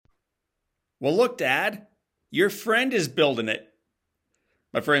Well, look, Dad, your friend is building it.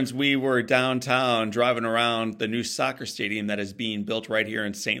 My friends, we were downtown driving around the new soccer stadium that is being built right here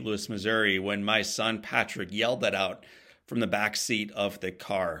in St. Louis, Missouri, when my son Patrick yelled that out from the back seat of the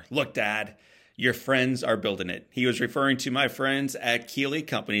car. Look, Dad, your friends are building it. He was referring to my friends at Keeley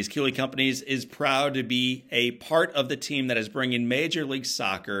Companies. Keeley Companies is proud to be a part of the team that is bringing Major League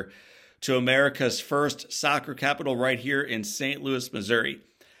Soccer to America's first soccer capital right here in St. Louis, Missouri.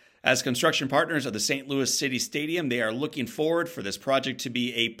 As construction partners of the St. Louis City Stadium, they are looking forward for this project to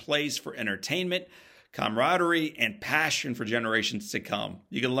be a place for entertainment, camaraderie, and passion for generations to come.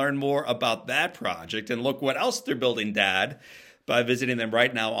 You can learn more about that project and look what else they're building, Dad, by visiting them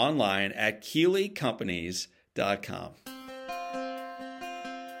right now online at KeeleyCompanies.com.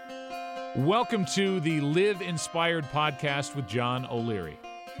 Welcome to the Live Inspired podcast with John O'Leary.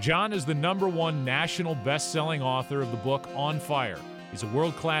 John is the #1 national best-selling author of the book On Fire. He's a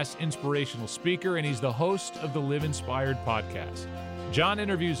world-class inspirational speaker, and he's the host of the Live Inspired podcast. John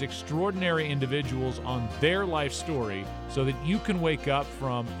interviews extraordinary individuals on their life story so that you can wake up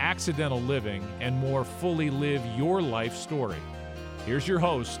from accidental living and more fully live your life story. Here's your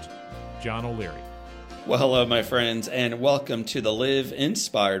host, John O'Leary. Well, hello, my friends, and welcome to the Live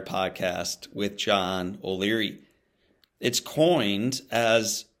Inspired podcast with John O'Leary. It's coined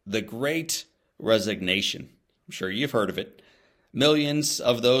as the Great Resignation. I'm sure you've heard of it. Millions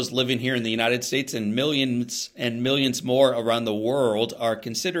of those living here in the United States and millions more around the world are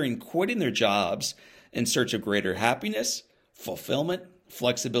considering quitting their jobs in search of greater happiness, fulfillment,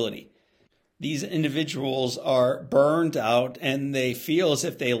 flexibility. These individuals are burned out and they feel as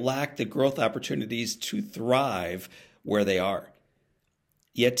if they lack the growth opportunities to thrive where they are.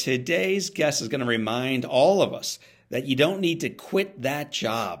 Yet today's guest is going to remind all of us that you don't need to quit that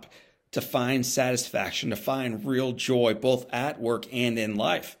job to find satisfaction, to find real joy, both at work and in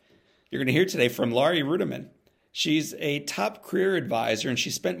life. You're going to hear today from Laurie Ruettimann. She's a top career advisor, and she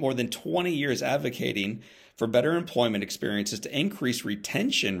spent more than 20 years advocating for better employment experiences to increase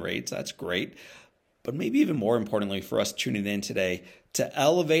retention rates. That's great. But maybe even more importantly for us tuning in today, to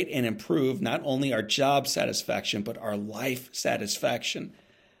elevate and improve not only our job satisfaction, but our life satisfaction.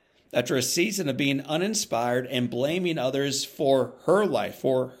 After a season of being uninspired and blaming others for her life,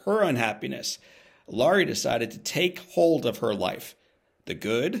 for her unhappiness, Laurie decided to take hold of her life, the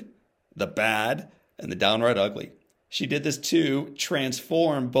good, the bad, and the downright ugly. She did this to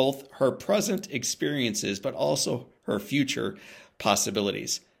transform both her present experiences, but also her future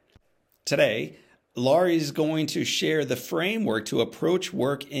possibilities. Today, Laurie is going to share the framework to approach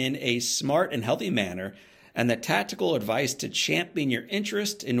work in a smart and healthy manner, and the tactical advice to champion your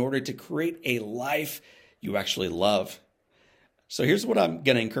interest in order to create a life you actually love. So here's what I'm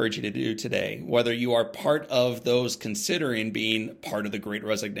going to encourage you to do today. Whether you are part of those considering being part of the Great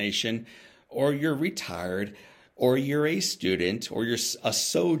Resignation, or you're retired, or you're a student, or you're a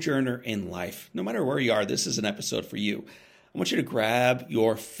sojourner in life, no matter where you are, this is an episode for you. I want you to grab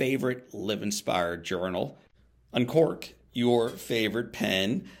your favorite Live Inspired journal, uncork your favorite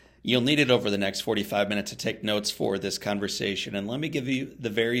pen. You'll need it over the next 45 minutes to take notes for this conversation. And let me give you the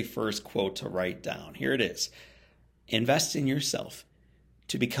very first quote to write down. Here it is. Invest in yourself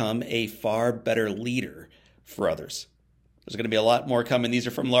to become a far better leader for others. There's going to be a lot more coming. These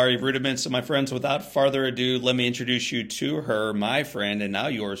are from Laurie Ruettimann. So my friends, without further ado, let me introduce you to her, my friend, and now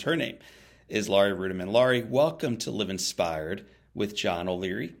yours. Her name is Laurie Ruettimann. Laurie, welcome to Live Inspired with John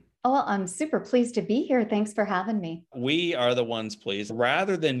O'Leary. Oh, well, I'm super pleased to be here. Thanks for having me. We are the ones, please.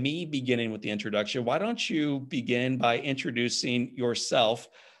 Rather than me beginning with the introduction, why don't you begin by introducing yourself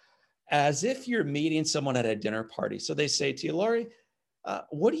as if you're meeting someone at a dinner party? So they say to you, Laurie,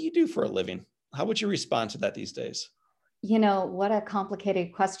 what do you do for a living? How would you respond to that these days? You know, what a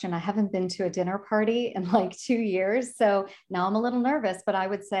complicated question. I haven't been to a dinner party in like 2 years. So now I'm a little nervous, but I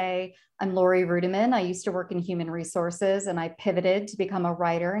would say I'm Laurie Ruettimann. I used to work in human resources and I pivoted to become a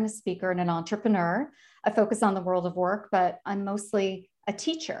writer and a speaker and an entrepreneur. I focus on the world of work, but I'm mostly a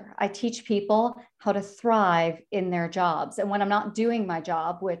teacher. I teach people how to thrive in their jobs. And when I'm not doing my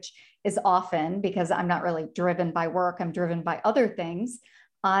job, which is often because I'm not really driven by work, I'm driven by other things,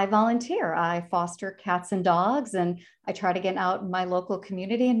 I volunteer. I foster cats and dogs, and I try to get out in my local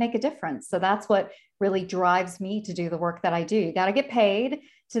community and make a difference. So that's what really drives me to do the work that I do. You got to get paid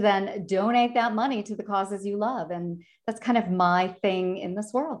to then donate that money to the causes you love. And that's kind of my thing in this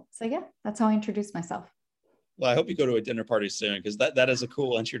world. So yeah, that's how I introduce myself. Well, I hope you go to a dinner party soon, because that is a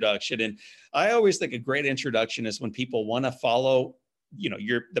cool introduction. And I always think a great introduction is when people want to follow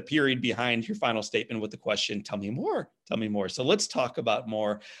you're the period behind your final statement with the question, tell me more. So let's talk about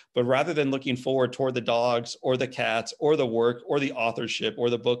more. But rather than looking forward toward the dogs or the cats or the work or the authorship or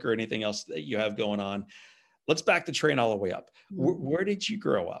the book or anything else that you have going on, let's back the train all the way up. Where did you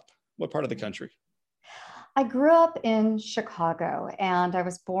grow up? What part of the country? I grew up in Chicago, and I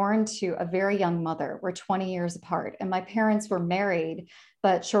was born to a very young mother. We're 20 years apart, and my parents were married,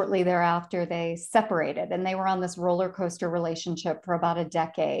 but shortly thereafter they separated, and they were on this roller coaster relationship for about a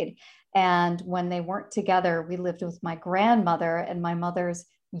decade. And when they weren't together, we lived with my grandmother and my mother's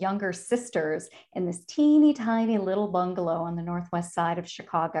younger sisters in this teeny tiny little bungalow on the northwest side of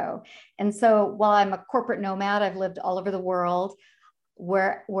Chicago. And so while I'm a corporate nomad, I've lived all over the world.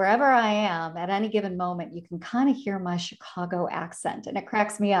 Wherever I am at any given moment, you can kind of hear my Chicago accent, and it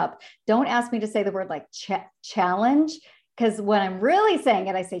cracks me up. Don't ask me to say the word like challenge, because when I'm really saying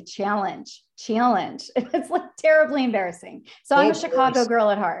it, I say challenge. It's like terribly embarrassing. So I'm a Chicago girl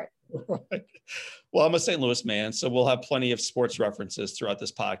at heart. Right. Well, I'm a St. Louis man, so we'll have plenty of sports references throughout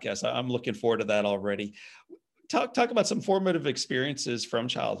this podcast. I'm looking forward to that already. Talk about some formative experiences from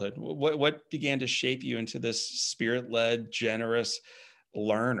childhood. What began to shape you into this spirit-led, generous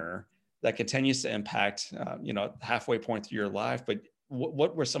learner that continues to impact, halfway point through your life? But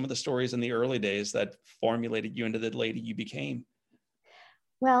what were some of the stories in the early days that formulated you into the lady you became?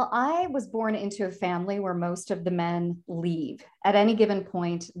 Well, I was born into a family where most of the men leave. At any given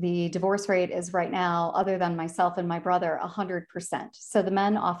point, the divorce rate is right now, other than myself and my brother, 100%. So the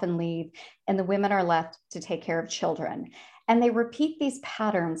men often leave and the women are left to take care of children. And they repeat these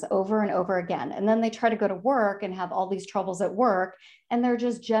patterns over and over again. And then they try to go to work and have all these troubles at work, and they're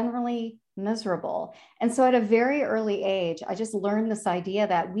just generally miserable. And so at a very early age, I just learned this idea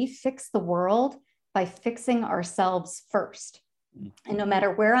that we fix the world by fixing ourselves first. And no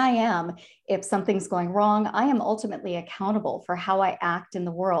matter where I am, if something's going wrong, I am ultimately accountable for how I act in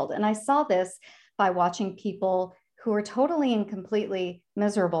the world. And I saw this by watching people who are totally and completely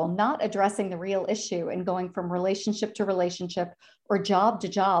miserable, not addressing the real issue and going from relationship to relationship or job to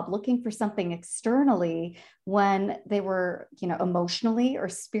job, looking for something externally when they were, emotionally or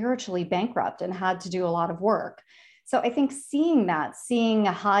spiritually bankrupt and had to do a lot of work. So I think seeing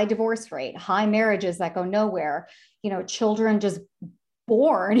a high divorce rate, high marriages that go nowhere, children just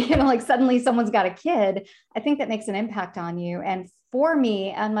born, like suddenly someone's got a kid, I think that makes an impact on you. And for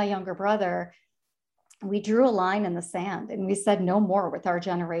me and my younger brother, we drew a line in the sand and we said no more with our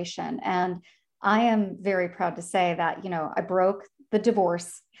generation. And I am very proud to say that, I broke the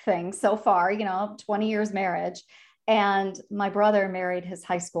divorce thing so far, 20 years marriage. And my brother married his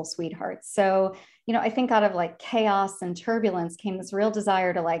high school sweetheart. So, I think out of like chaos and turbulence came this real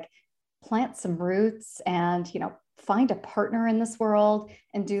desire to like plant some roots and, find a partner in this world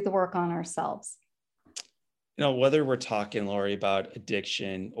and do the work on ourselves. Whether we're talking, Lori, about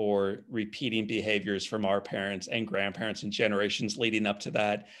addiction or repeating behaviors from our parents and grandparents and generations leading up to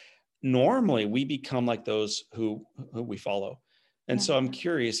that, normally we become like those who we follow. And so I'm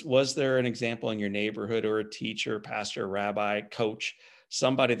curious, was there an example in your neighborhood or a teacher, pastor, rabbi, coach,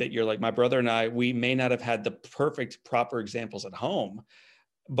 somebody that you're like, my brother and I, we may not have had the perfect, proper examples at home,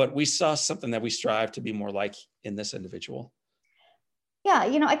 but we saw something that we strive to be more like in this individual? Yeah,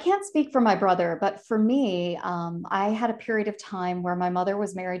 I can't speak for my brother, but for me, I had a period of time where my mother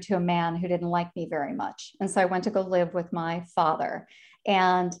was married to a man who didn't like me very much. And so I went to go live with my father.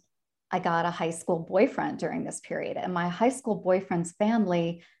 And I got a high school boyfriend during this period. And my high school boyfriend's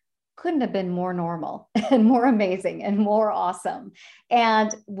family couldn't have been more normal and more amazing and more awesome.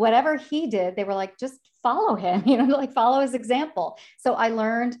 And whatever he did, they were like, just follow him, like follow his example. So I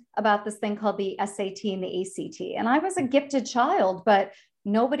learned about this thing called the SAT and the ACT. And I was a gifted child, but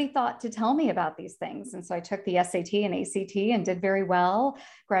nobody thought to tell me about these things. And so I took the SAT and ACT and did very well,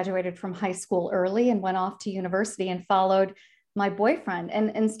 graduated from high school early and went off to university and followed my boyfriend.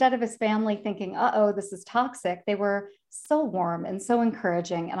 And instead of his family thinking, uh-oh, this is toxic, they were so warm and so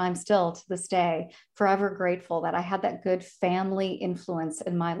encouraging. And I'm still to this day forever grateful that I had that good family influence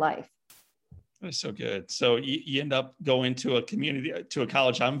in my life. That's so good. So you end up going to a community, to a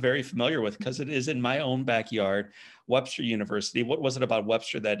college I'm very familiar with because it is in my own backyard, Webster University. What was it about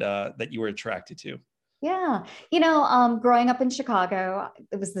Webster that you were attracted to? Yeah. Growing up in Chicago,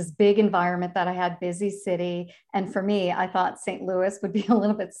 it was this big environment that I had, busy city. And for me, I thought St. Louis would be a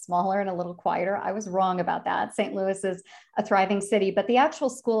little bit smaller and a little quieter. I was wrong about that. St. Louis is a thriving city, but the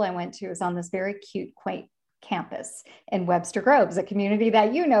actual school I went to is on this very cute, quaint campus in Webster Groves, a community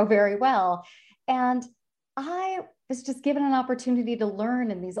that you know very well. And I was just given an opportunity to learn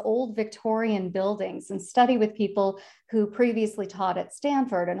in these old Victorian buildings and study with people who previously taught at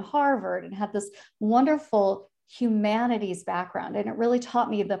Stanford and Harvard and had this wonderful humanities background, and it really taught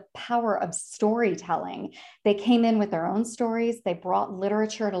me the power of storytelling. They came in with their own stories, they brought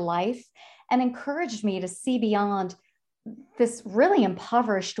literature to life, and encouraged me to see beyond this really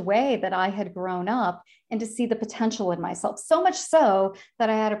impoverished way that I had grown up and to see the potential in myself. So much so that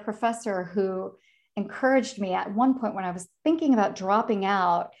I had a professor who encouraged me at one point when I was thinking about dropping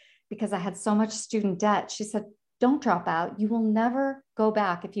out because I had so much student debt. She said, don't drop out. You will never go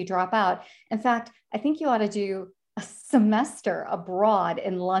back if you drop out. In fact, I think you ought to do a semester abroad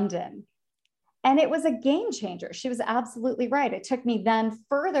in London. And it was a game changer. She was absolutely right. It took me then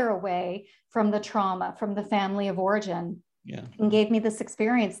further away from the trauma, from the family of origin, and gave me this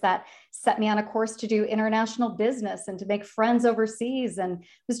experience that set me on a course to do international business and to make friends overseas. And it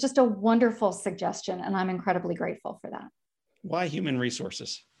was just a wonderful suggestion. And I'm incredibly grateful for that. Why human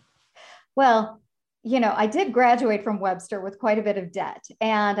resources? Well, I did graduate from Webster with quite a bit of debt.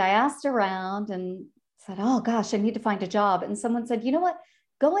 And I asked around and said, oh gosh, I need to find a job. And someone said, you know what,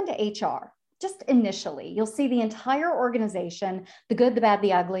 go into HR. Just initially, you'll see the entire organization, the good, the bad,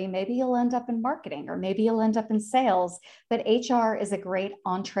 the ugly. Maybe you'll end up in marketing, or maybe you'll end up in sales, but HR is a great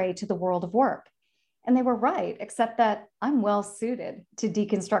entree to the world of work. And they were right, except that I'm well suited to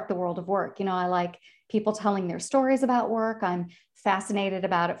deconstruct the world of work. I like people telling their stories about work. I'm fascinated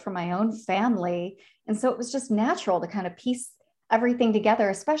about it from my own family. And so it was just natural to kind of piece everything together,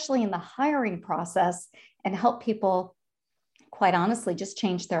 especially in the hiring process, and help people, quite honestly, just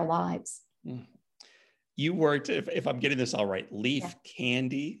change their lives. You worked, if I'm getting this all right, Leaf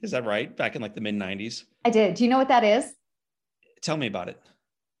Candy, is that right? Back in like the mid-90s? I did. Do you know what that is? Tell me about it.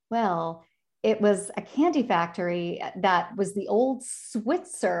 Well, it was a candy factory that was the old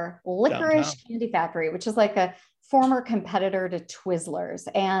Switzer licorice candy factory, which is like a former competitor to Twizzlers.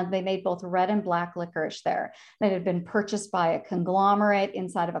 And they made both red and black licorice there. That had been purchased by a conglomerate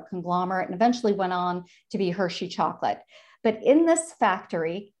inside of a conglomerate and eventually went on to be Hershey Chocolate. But in this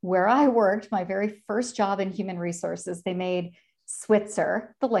factory where I worked, my very first job in human resources, they made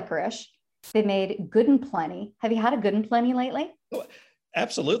Switzer, the licorice. They made Good and Plenty. Have you had a Good and Plenty lately?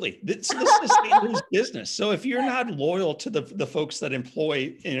 Absolutely. This is St. Louis business. So if you're not loyal to the folks that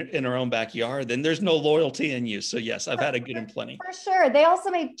employ in our own backyard, then there's no loyalty in you. So yes, I've had a Good and Plenty. For sure. They also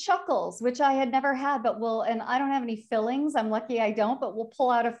made Chuckles, which I had never had, but and I don't have any fillings. I'm lucky I don't, but we'll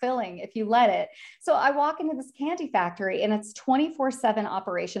pull out a filling if you let it. So I walk into this candy factory and it's 24/7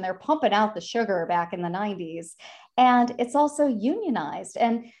 operation. They're pumping out the sugar back in the 90s. And it's also unionized.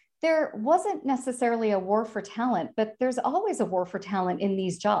 And there wasn't necessarily a war for talent, but there's always a war for talent in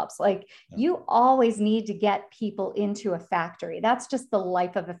these jobs. Like you always need to get people into a factory. That's just the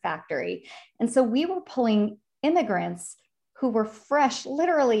life of a factory. And so we were pulling immigrants who were fresh,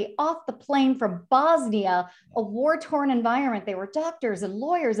 literally off the plane from Bosnia, a war-torn environment. They were doctors and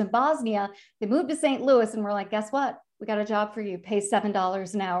lawyers in Bosnia. They moved to St. Louis and we're like, guess what? We got a job for you. Pay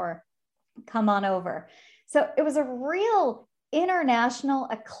 $7 an hour. Come on over. So it was a real international,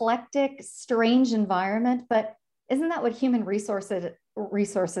 eclectic, strange environment, but isn't that what human resources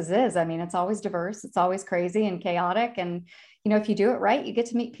is? I mean, it's always diverse, it's always crazy and chaotic. And, if you do it right, you get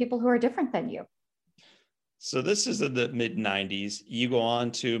to meet people who are different than you. So this is in the mid 90s. You go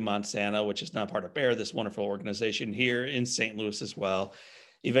on to Monsanto, which is now part of Bayer, this wonderful organization here in St. Louis as well.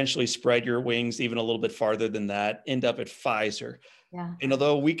 Eventually spread your wings even a little bit farther than that, end up at Pfizer. Yeah. And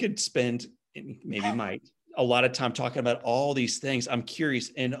although we could spend, maybe might, a lot of time talking about all these things, I'm curious,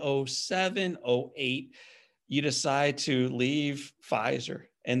 in 07, 08, you decide to leave Pfizer.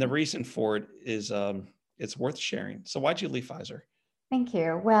 And the reason for it is it's worth sharing. So why'd you leave Pfizer? Thank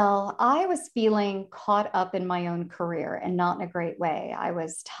you. Well, I was feeling caught up in my own career and not in a great way. I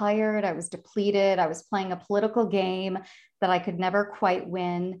was tired. I was depleted. I was playing a political game that I could never quite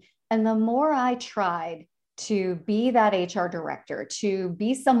win. And the more I tried to be that HR director, to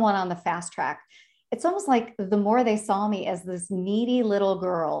be someone on the fast track, it's almost like the more they saw me as this needy little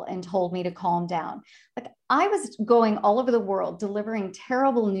girl and told me to calm down. Like I was going all over the world delivering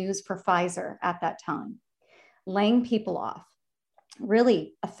terrible news for Pfizer at that time, laying people off,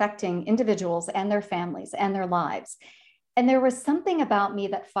 really affecting individuals and their families and their lives. And there was something about me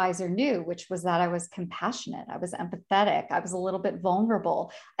that Pfizer knew, which was that I was compassionate, I was empathetic, I was a little bit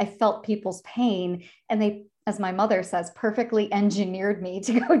vulnerable. I felt people's pain, and they, as my mother says, perfectly engineered me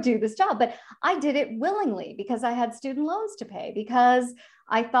to go do this job. But I did it willingly because I had student loans to pay, because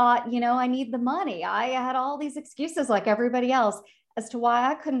I thought, I need the money. I had all these excuses like everybody else as to why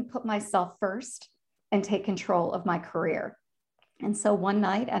I couldn't put myself first and take control of my career. And so one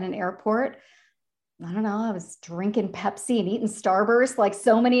night at an airport, I don't know, I was drinking Pepsi and eating Starburst like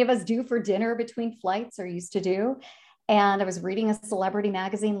so many of us do for dinner between flights or used to do. And I was reading a celebrity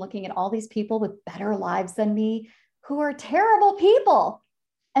magazine, looking at all these people with better lives than me who are terrible people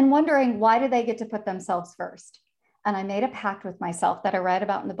and wondering, why do they get to put themselves first? And I made a pact with myself that I read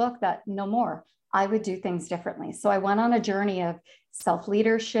about in the book that no more, I would do things differently. So I went on a journey of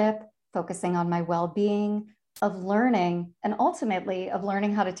self-leadership, focusing on my well-being, of learning, and ultimately of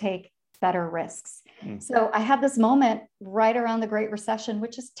learning how to take better risks. So I had this moment right around the Great Recession,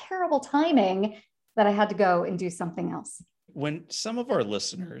 which is terrible timing, that I had to go and do something else. When some of our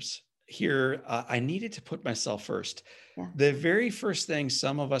listeners hear, I needed to put myself first, Yeah. the very first thing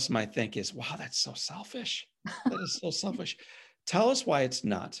some of us might think is, wow, that's so selfish. That is so selfish. Tell us why it's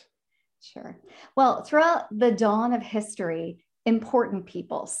not. Sure. Well, throughout the dawn of history, important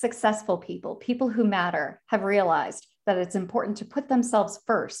people, successful people, people who matter have realized that it's important to put themselves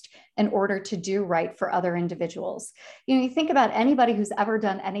first in order to do right for other individuals. You think about anybody who's ever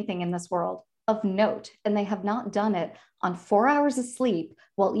done anything in this world of note, and they have not done it on 4 hours of sleep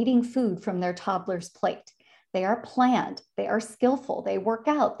while eating food from their toddler's plate. They are planned, they are skillful, they work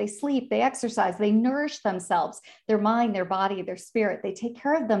out, they sleep, they exercise, they nourish themselves, their mind, their body, their spirit. They take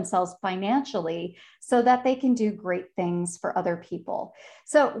care of themselves financially so that they can do great things for other people.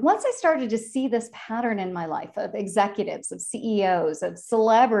 So once I started to see this pattern in my life of executives, of CEOs, of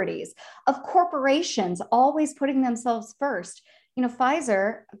celebrities, of corporations always putting themselves first,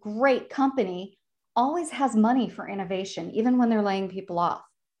 Pfizer, a great company, always has money for innovation, even when they're laying people off.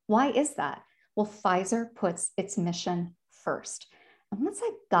 Why is that? Well, Pfizer puts its mission first. And once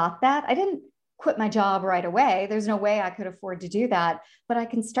I got that, I didn't quit my job right away. There's no way I could afford to do that, but I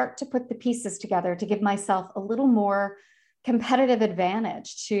can start to put the pieces together to give myself a little more competitive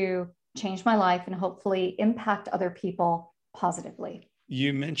advantage to change my life and hopefully impact other people positively.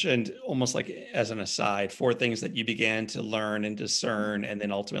 You mentioned, almost like as an aside, 4 things that you began to learn and discern and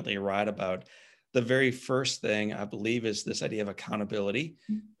then ultimately write about. The very first thing, I believe, is this idea of accountability,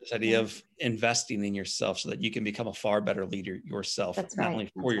 this idea of investing in yourself so that you can become a far better leader yourself, That's not right.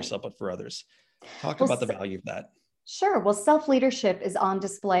 only for yourself, but for others. Talk Well, about the value of that. Sure. Well, self-leadership is on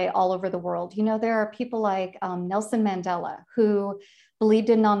display all over the world. There are people like Nelson Mandela, who believed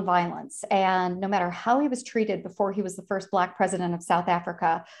in nonviolence. And no matter how he was treated before he was the first Black president of South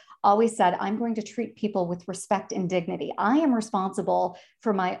Africa, always said, I'm going to treat people with respect and dignity. I am responsible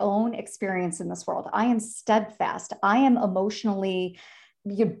for my own experience in this world. I am steadfast. I am emotionally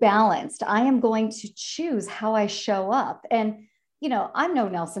balanced. I am going to choose how I show up. And, I'm no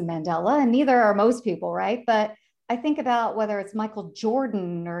Nelson Mandela, and neither are most people, right? But I think about whether it's Michael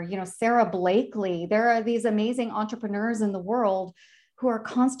Jordan or, Sarah Blakely. There are these amazing entrepreneurs in the world who are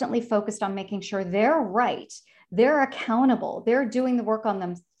constantly focused on making sure they're right, they're accountable, they're doing the work on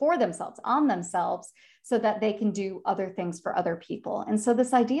them for themselves, on themselves, so that they can do other things for other people. And so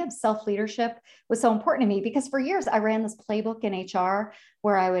this idea of self-leadership was so important to me because for years I ran this playbook in HR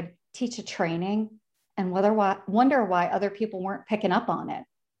where I would teach a training and wonder why other people weren't picking up on it.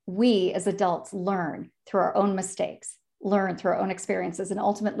 We as adults learn through our own mistakes, learn through our own experiences. And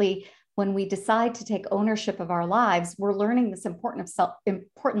ultimately, when we decide to take ownership of our lives, we're learning this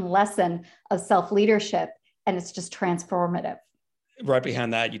important lesson of self-leadership, and it's just transformative. Right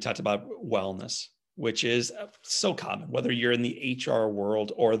behind that, you talked about wellness, which is so common, whether you're in the HR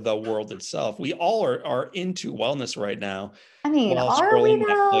world or the world itself. We all are into wellness right now. I mean, While are we scrolling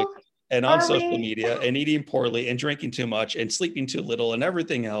Netflix though? and on Are social we? media and eating poorly and drinking too much and sleeping too little and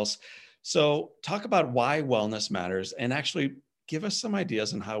everything else. So talk about why wellness matters and actually give us some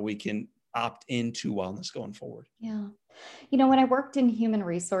ideas on how we can opt into wellness going forward. Yeah. When I worked in human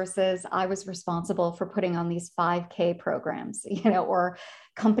resources, I was responsible for putting on these 5K programs, or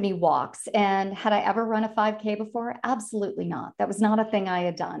company walks. And had I ever run a 5K before? Absolutely not. That was not a thing I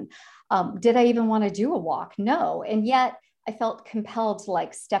had done. Did I even want to do a walk? No. And yet I felt compelled to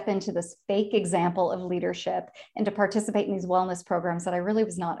step into this fake example of leadership and to participate in these wellness programs that I really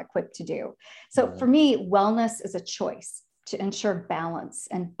was not equipped to do. So for me, wellness is a choice to ensure balance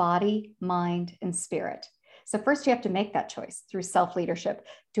in body, mind, and spirit. So first you have to make that choice through self-leadership.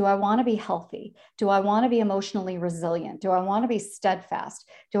 Do I want to be healthy? Do I want to be emotionally resilient? Do I want to be steadfast?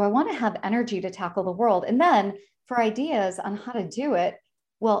 Do I want to have energy to tackle the world? And then for ideas on how to do it,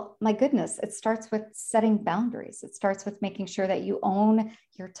 well, my goodness, it starts with setting boundaries. It starts with making sure that you own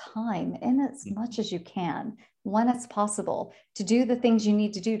your time in as much as you can, when it's possible, to do the things you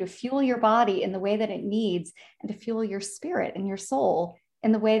need to do to fuel your body in the way that it needs and to fuel your spirit and your soul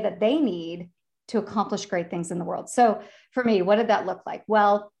in the way that they need to accomplish great things in the world. So for me, what did that look like?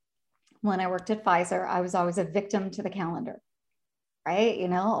 Well, when I worked at Pfizer, I was always a victim to the calendar. right?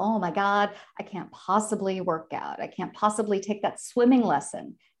 Oh my God, I can't possibly work out. I can't possibly take that swimming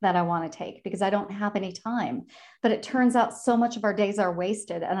lesson that I want to take because I don't have any time. But it turns out so much of our days are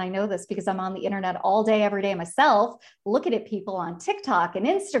wasted. And I know this because I'm on the internet all day, every day myself, looking at people on TikTok and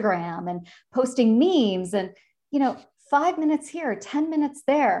Instagram and posting memes. And, 5 minutes here, 10 minutes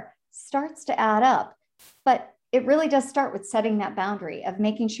there starts to add up. But it really does start with setting that boundary of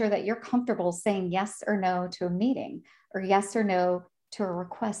making sure that you're comfortable saying yes or no to a meeting or yes or no to a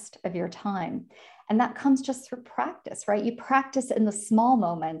request of your time. And that comes just through practice, right? You practice in the small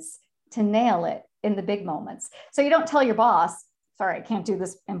moments to nail it in the big moments. So you don't tell your boss, sorry, I can't do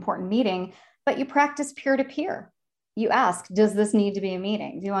this important meeting, but you practice peer to peer. You ask, does this need to be a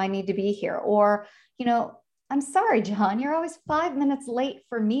meeting? Do I need to be here? Or, I'm sorry, John, you're always 5 minutes late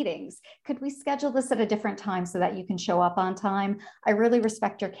for meetings. Could we schedule this at a different time so that you can show up on time? I really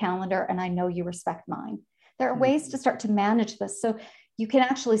respect your calendar and I know you respect mine. There are ways to start to manage this so you can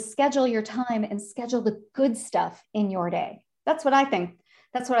actually schedule your time and schedule the good stuff in your day. That's what I think.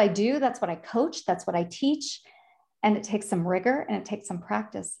 That's what I do. That's what I coach. That's what I teach. And it takes some rigor and it takes some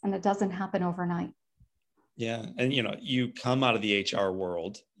practice, and it doesn't happen overnight. Yeah. And, you come out of the HR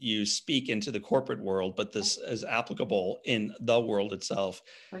world, you speak into the corporate world, but this is applicable in the world itself.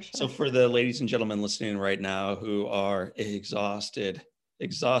 For sure. So for the ladies and gentlemen listening right now who are exhausted,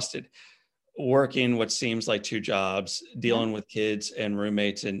 working what seems like two jobs, dealing with kids and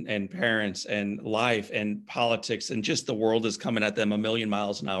roommates and parents and life and politics, and just the world is coming at them a million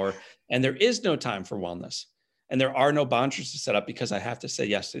miles an hour. And there is no time for wellness. And there are no boundaries to set up because I have to say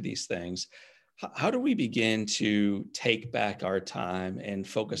yes to these things. How do we begin to take back our time and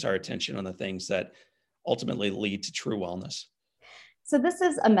focus our attention on the things that ultimately lead to true wellness? So this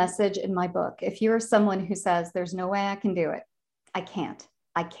is a message in my book. If you're someone who says, there's no way I can do it, I can't,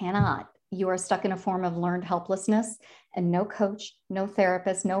 I cannot, you are stuck in a form of learned helplessness, and no coach, no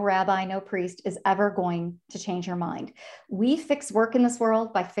therapist, no rabbi, no priest is ever going to change your mind. We fix work in this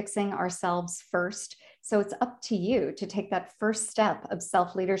world by fixing ourselves first. So it's up to you to take that first step of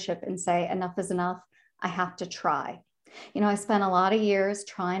self-leadership and say, enough is enough. I have to try. I spent a lot of years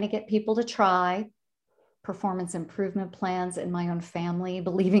trying to get people to try performance improvement plans in my own family,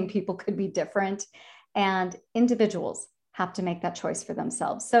 believing people could be different, and individuals have to make that choice for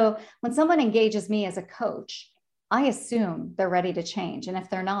themselves. So when someone engages me as a coach, I assume they're ready to change. And if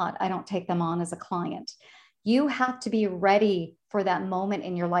they're not, I don't take them on as a client. You have to be ready for that moment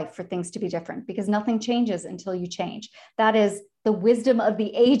in your life for things to be different, because nothing changes until you change. That is the wisdom of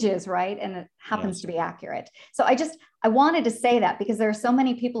the ages, right? And it happens to be accurate. So I wanted to say that because there are so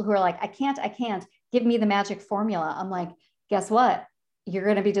many people who are like, I can't, give me the magic formula. I'm like, guess what? You're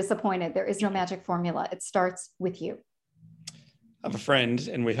going to be disappointed. There is no magic formula. It starts with you. I have a friend,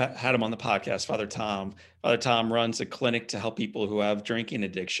 and we've had him on the podcast, Father Tom. Father Tom runs a clinic to help people who have drinking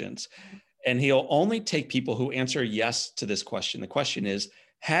addictions. And he'll only take people who answer yes to this question. The question is,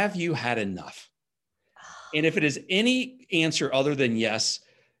 have you had enough? And if it is any answer other than yes,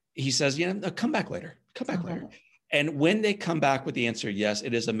 he says, come back later. Come back later. And when they come back with the answer yes,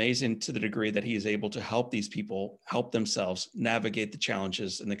 it is amazing to the degree that he is able to help these people help themselves navigate the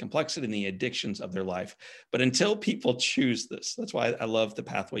challenges and the complexity and the addictions of their life. But until people choose this, that's why I love the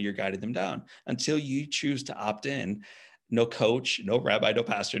pathway you're guiding them down. Until you choose to opt in, no coach, no rabbi, no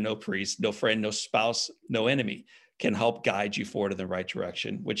pastor, no priest, no friend, no spouse, no enemy can help guide you forward in the right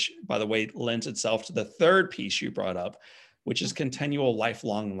direction, which, by the way, lends itself to the third piece you brought up, which is continual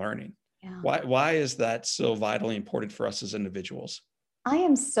lifelong learning. Yeah. Why is that so vitally important for us as individuals? I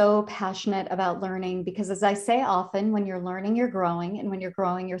am so passionate about learning because, as I say often, when you're learning, you're growing, and when you're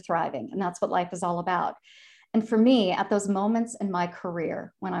growing, you're thriving. And that's what life is all about. And for me, at those moments in my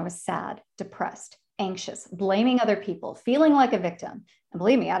career when I was sad, depressed, anxious, blaming other people, feeling like a victim, and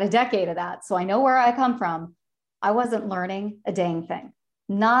believe me, I had a decade of that, so I know where I come from, I wasn't learning a dang thing.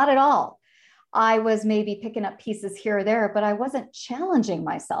 Not at all. I was maybe picking up pieces here or there, but I wasn't challenging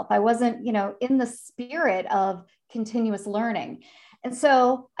myself. I wasn't, in the spirit of continuous learning. And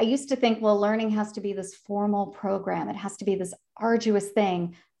so I used to think, well, learning has to be this formal program. It has to be this arduous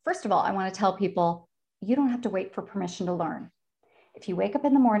thing. First of all, I want to tell people, you don't have to wait for permission to learn. If you wake up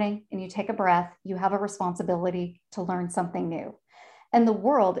in the morning and you take a breath, you have a responsibility to learn something new. And the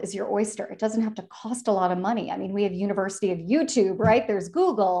world is your oyster. It doesn't have to cost a lot of money. I mean, we have University of YouTube, right? There's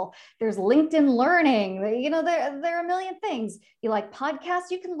Google, there's LinkedIn Learning. There are a million things. You like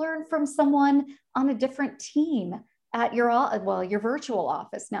podcasts? You can learn from someone on a different team at your virtual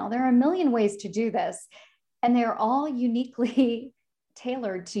office now. There are a million ways to do this, and they're all uniquely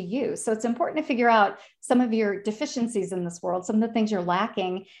tailored to you. So it's important to figure out some of your deficiencies in this world, some of the things you're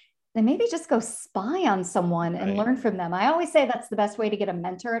lacking, then maybe just go spy on someone and learn from them. I always say that's the best way to get a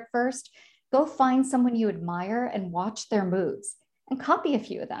mentor at first. Go find someone you admire and watch their moves and copy a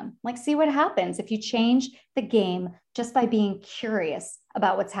few of them. Like, see what happens if you change the game just by being curious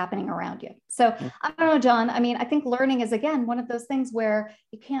about what's happening around you. So I don't know, John. I mean, I think learning is, again, one of those things where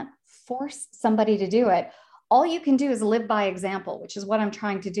you can't force somebody to do it. All you can do is live by example, which is what I'm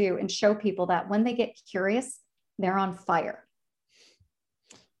trying to do, and show people that when they get curious, they're on fire.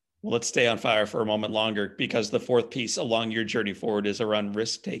 Well, let's stay on fire for a moment longer, because the fourth piece along your journey forward is around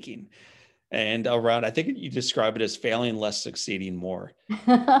risk taking. And around, I think you describe it as failing less, succeeding more.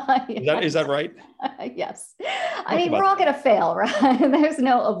 Yes. Is that right? Yes. I mean, we're all going to fail, right? There's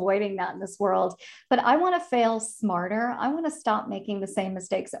no avoiding that in this world. But I want to fail smarter. I want to stop making the same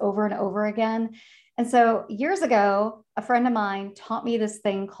mistakes over and over again. And so years ago, a friend of mine taught me this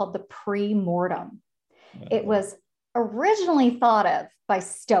thing called the pre-mortem. It was originally thought of by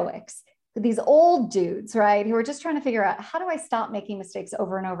Stoics, these old dudes, right, who were just trying to figure out, how do I stop making mistakes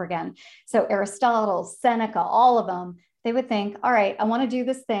over and over again? So Aristotle, Seneca, all of them, they would think, all right, I want to do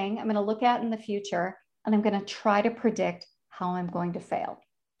this thing. I'm going to look at in the future, and I'm going to try to predict how I'm going to fail.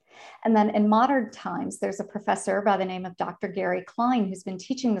 And then in modern times, there's a professor by the name of Dr. Gary Klein, who's been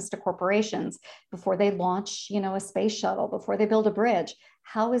teaching this to corporations before they launch, a space shuttle, before they build a bridge.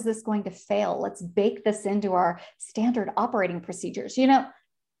 How is this going to fail? Let's bake this into our standard operating procedures.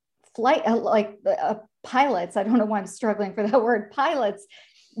 Flight, pilots, I don't know why I'm struggling for that word, pilots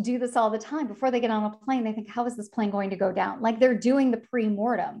do this all the time. Before they get on a plane, they think, how is this plane going to go down? Like, they're doing the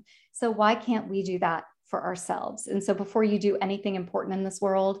pre-mortem. So why can't we do that for ourselves? And so before you do anything important in this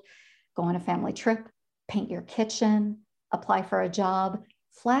world, go on a family trip, paint your kitchen, apply for a job,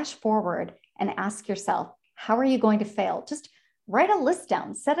 flash forward and ask yourself, how are you going to fail? Just write a list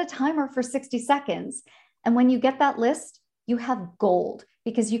down, set a timer for 60 seconds. And when you get that list, you have gold,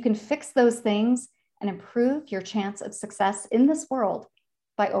 because you can fix those things and improve your chance of success in this world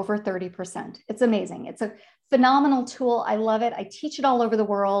by over 30%. It's amazing. It's a phenomenal tool. I love it. I teach it all over the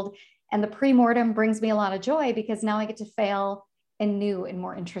world. And the pre-mortem brings me a lot of joy, because now I get to fail in new and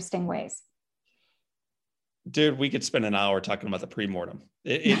more interesting ways. Dude, we could spend an hour talking about the pre-mortem.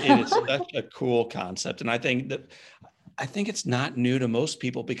 It is such a cool concept. And I think it's not new to most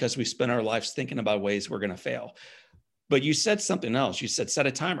people, because we spend our lives thinking about ways we're going to fail. But you said something else. You said, set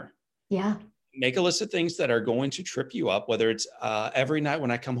a timer. Yeah. Make a list of things that are going to trip you up, whether it's every night when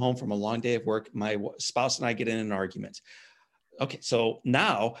I come home from a long day of work, my spouse and I get in an argument. Okay, so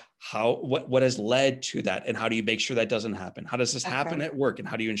now what has led to that, and how do you make sure that doesn't happen? How does this happen at work, and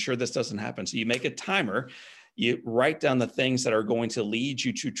how do you ensure this doesn't happen? So you make a timer, you write down the things that are going to lead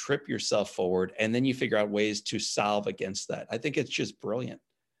you to trip yourself forward, and then you figure out ways to solve against that. I think it's just brilliant.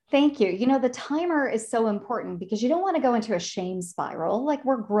 Thank you. The timer is so important, because you don't want to go into a shame spiral. Like,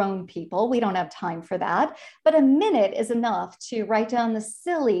 we're grown people. We don't have time for that. But a minute is enough to write down the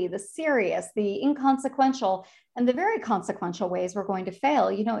silly, the serious, the inconsequential, and the very consequential ways we're going to fail.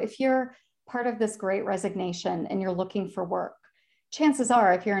 If you're part of this great resignation and you're looking for work, chances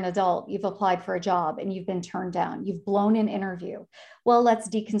are, if you're an adult, you've applied for a job and you've been turned down, you've blown an interview. Well, let's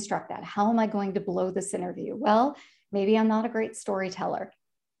deconstruct that. How am I going to blow this interview? Well, maybe I'm not a great storyteller.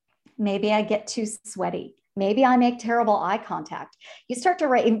 Maybe I get too sweaty. Maybe I make terrible eye contact. You start to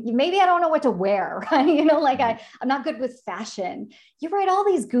write, maybe I don't know what to wear, right? I'm not good with fashion. You write all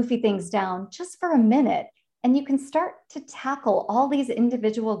these goofy things down just for a minute, and you can start to tackle all these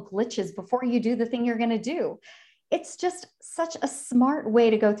individual glitches before you do the thing you're going to do. It's just such a smart way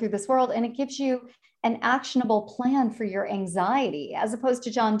to go through this world, and it gives you an actionable plan for your anxiety, as opposed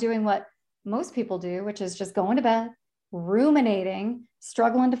to, John, doing what most people do, which is just going to bed, ruminating,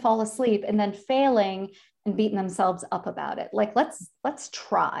 struggling to fall asleep, and then failing and beating themselves up about it. Like, let's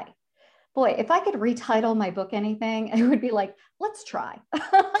try. Boy, if I could retitle my book anything, it would be like, let's try.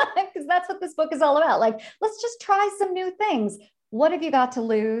 Because that's what this book is all about. Like, let's just try some new things. What have you got to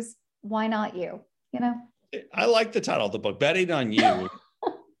lose? Why not you? I like the title of the book, Betting on You.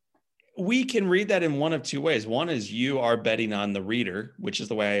 We can read that in one of two ways. One is you are betting on the reader, which is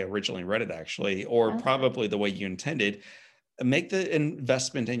the way I originally read it, actually, or probably the way you intended. Make the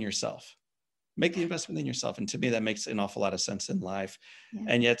investment in yourself. Make the investment in yourself. And to me, that makes an awful lot of sense in life. Yeah.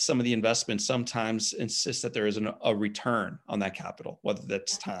 And yet some of the investments sometimes insist that there is a return on that capital, whether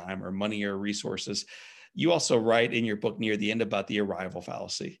that's time or money or resources. You also write in your book near the end about the arrival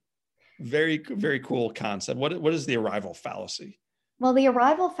fallacy. Very, very cool concept. What is the arrival fallacy? Well, the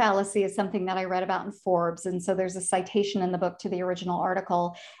arrival fallacy is something that I read about in Forbes. And so there's a citation in the book to the original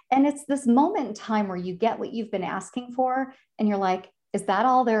article. And it's this moment in time where you get what you've been asking for, and you're like, is that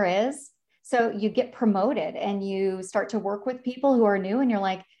all there is? So you get promoted and you start to work with people who are new, and you're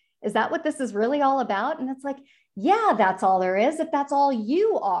like, Is that what this is really all about? And it's like, yeah, that's all there is. If that's all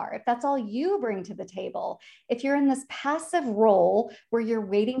you are, if that's all you bring to the table, if you're in this passive role where you're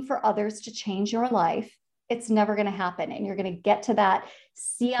waiting for others to change your life, it's never going to happen. And you're going to get to that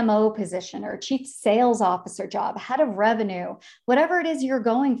CMO position or chief sales officer job, head of revenue, whatever it is you're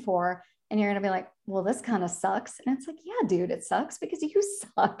going for. And you're going to be like, well, this kind of sucks. And it's like, yeah, dude, it sucks because you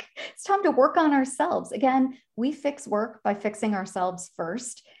suck. It's time to work on ourselves. Again, we fix work by fixing ourselves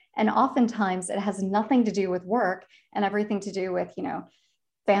first. And oftentimes it has nothing to do with work and everything to do with,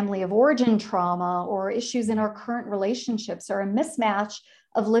 family of origin trauma or issues in our current relationships or a mismatch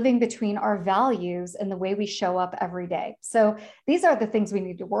of living between our values and the way we show up every day. So these are the things we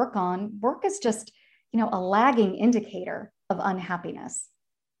need to work on. Work is just, a lagging indicator of unhappiness.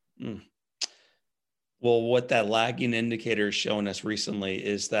 Mm. Well, what that lagging indicator is showing us recently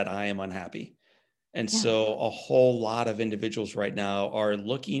is that I am unhappy. And so a whole lot of individuals right now are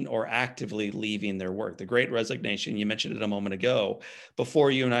looking or actively leaving their work. The Great Resignation, you mentioned it a moment ago. Before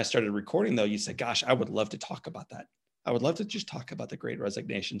you and I started recording, though, you said, gosh, I would love to talk about that. I would love to just talk about the Great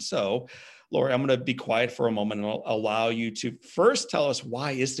Resignation. So, Lori, I'm going to be quiet for a moment and I'll allow you to first tell us,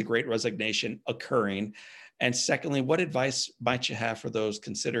 why is the Great Resignation occurring? And secondly, what advice might you have for those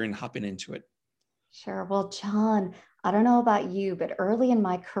considering hopping into it? Sure. Well, John, I don't know about you, but early in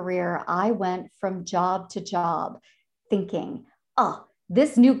my career, I went from job to job thinking, oh,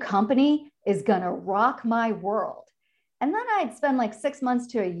 this new company is going to rock my world. And then I'd spend like 6 months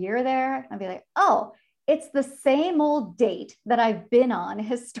to a year there. I'd be like, oh, it's the same old date that I've been on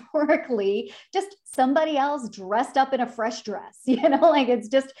historically, just somebody else dressed up in a fresh dress, like it's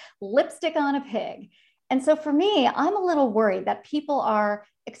just lipstick on a pig. And so for me, I'm a little worried that people are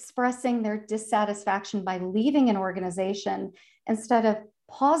expressing their dissatisfaction by leaving an organization instead of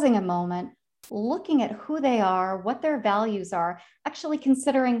pausing a moment, looking at who they are, what their values are, actually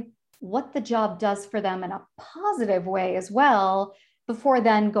considering what the job does for them in a positive way as well, before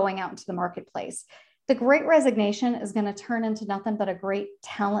then going out into the marketplace. The Great Resignation is going to turn into nothing but a great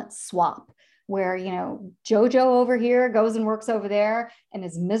talent swap, where, Jojo over here goes and works over there and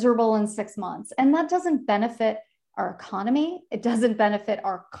is miserable in 6 months. And that doesn't benefit our economy. It doesn't benefit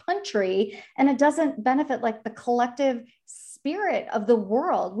our country. And it doesn't benefit like the collective spirit of the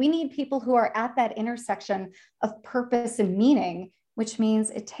world. We need people who are at that intersection of purpose and meaning, which means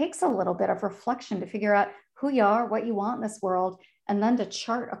it takes a little bit of reflection to figure out who you are, what you want in this world, and then to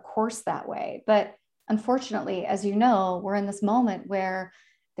chart a course that way. But unfortunately, as you know, we're in this moment where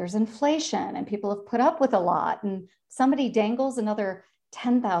there's inflation and people have put up with a lot, and somebody dangles another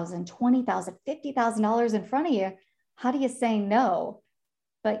 $10,000, $20,000, $50,000 in front of you. How do you say no?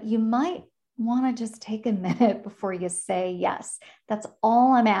 But you might want to just take a minute before you say yes. That's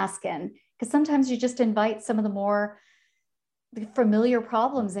all I'm asking, because sometimes you just invite some of the more familiar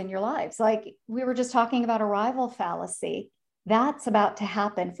problems in your lives. Like we were just talking about arrival fallacy. That's about to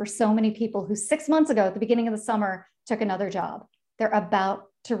happen for so many people who 6 months ago at the beginning of the summer took another job. They're about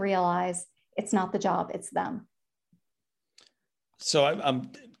to realize it's not the job, it's them. So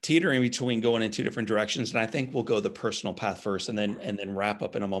I'm teetering between going in two different directions, and I think we'll go the personal path first, and then wrap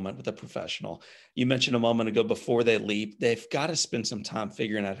up in a moment with the professional. You mentioned a moment ago, before they leap, they've got to spend some time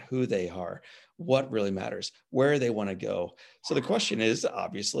figuring out who they are, what really matters, where they want to go. So the question is,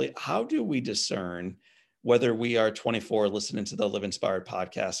 obviously, how do we discern whether we are 24 listening to the Live Inspired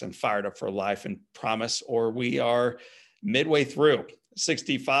podcast and fired up for life and promise, or we are midway through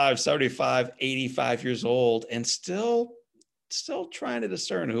 65, 75, 85 years old and still trying to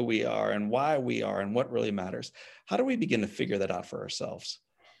discern who we are and why we are and what really matters? How do we begin to figure that out for ourselves?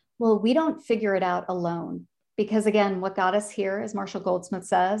 Well, we don't figure it out alone, because again, what got us here, as Marshall Goldsmith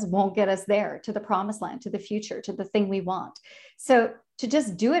says, won't get us there, to the promised land, to the future, to the thing we want. So to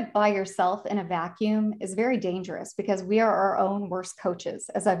just do it by yourself in a vacuum is very dangerous, because we are our own worst coaches,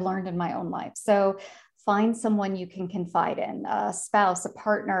 as I've learned in my own life. So find someone you can confide in, a spouse, a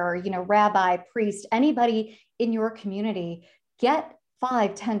partner, rabbi, priest, anybody in your community. Get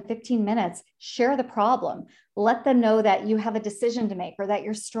 5, 10, 15 minutes, share the problem, let them know that you have a decision to make or that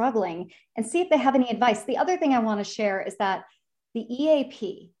you're struggling, and see if they have any advice. The other thing I want to share is that the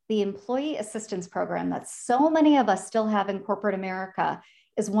EAP, the Employee Assistance Program that so many of us still have in corporate America,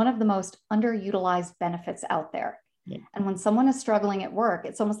 is one of the most underutilized benefits out there. Yeah. And when someone is struggling at work,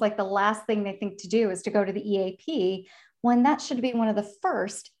 it's almost like the last thing they think to do is to go to the EAP, when that should be one of the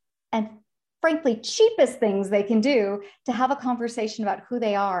first and frankly cheapest things they can do to have a conversation about who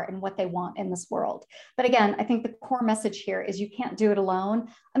they are and what they want in this world. But again, I think the core message here is you can't do it alone.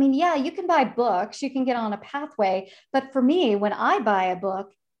 I mean, yeah, you can buy books, you can get on a pathway, but for me, when I buy a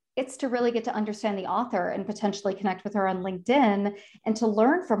book, it's to really get to understand the author and potentially connect with her on LinkedIn and to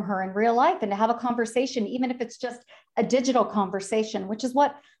learn from her in real life and to have a conversation, even if it's just a digital conversation, which is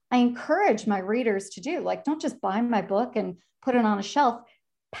what I encourage my readers to do. Like, don't just buy my book and put it on a shelf,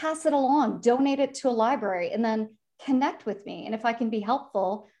 pass it along, donate it to a library, and then connect with me. And if I can be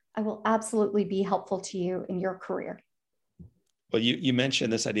helpful, I will absolutely be helpful to you in your career. Well, you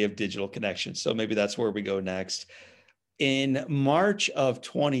mentioned this idea of digital connection. So maybe that's where we go next. In March of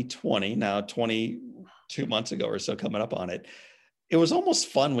 2020, now 22 months ago or so, coming up on it, it was almost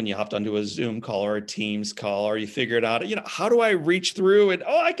fun when you hopped onto a Zoom call or a Teams call, or you figured out, how do I reach through and,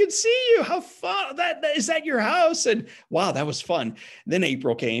 oh, I can see you. How fun. Is that your house? And wow, that was fun. Then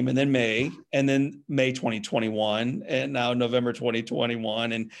April came, and then May 2021, and now November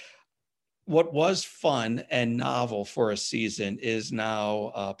 2021. And what was fun and novel for a season is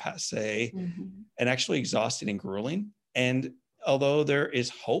now passé, and actually exhausting and grueling. And although there is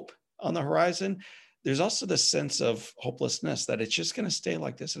hope on the horizon, there's also this sense of hopelessness that it's just going to stay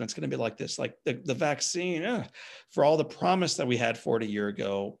like this, and it's going to be like this. Like the vaccine, for all the promise that we had for it a year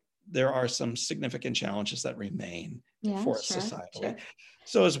ago, there are some significant challenges that remain for us societally. Sure.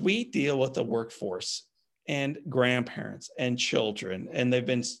 So as we deal with the workforce and grandparents and children, and they've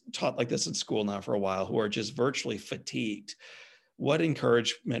been taught like this in school now for a while, who are just virtually fatigued, what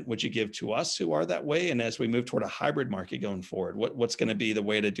encouragement would you give to us who are that way? And as we move toward a hybrid market going forward, what's going to be the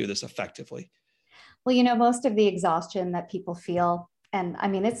way to do this effectively? Well, most of the exhaustion that people feel, and I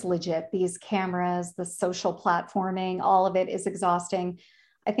mean, it's legit, these cameras, the social platforming, all of it is exhausting,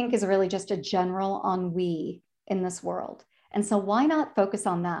 I think is really just a general ennui in this world. And so why not focus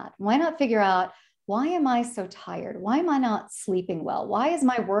on that? Why not figure out, why am I so tired? Why am I not sleeping well? Why is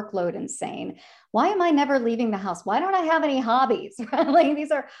my workload insane? Why am I never leaving the house? Why don't I have any hobbies? Like,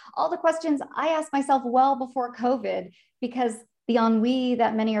 these are all the questions I asked myself well before COVID, because the ennui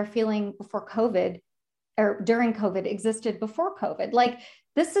that many are feeling before COVID or during COVID existed before COVID. Like,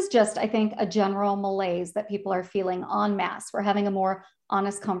 this is just, I think, a general malaise that people are feeling en masse. We're having a more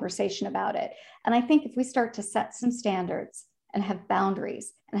honest conversation about it. And I think if we start to set some standards and have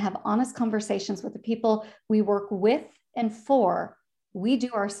boundaries and have honest conversations with the people we work with and for, we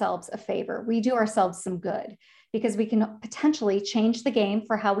do ourselves a favor. We do ourselves some good, because we can potentially change the game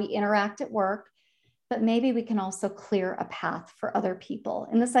for how we interact at work, but maybe we can also clear a path for other people.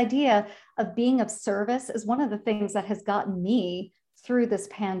 And this idea of being of service is one of the things that has gotten me through this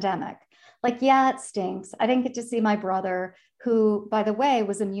pandemic. Like, yeah, it stinks. I didn't get to see my brother, who, by the way,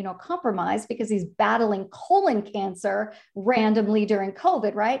 was immunocompromised because he's battling colon cancer randomly during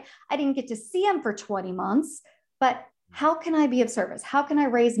COVID, right? I didn't get to see him for 20 months, but how can I be of service? How can I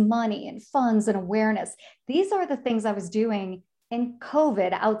raise money and funds and awareness? These are the things I was doing in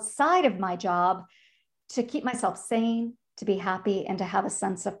COVID outside of my job to keep myself sane, to be happy, and to have a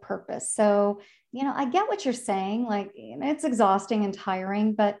sense of purpose. So, I get what you're saying. Like, it's exhausting and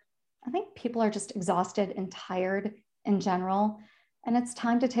tiring, but I think people are just exhausted and tired in general. And it's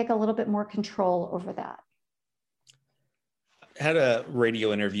time to take a little bit more control over that. I had a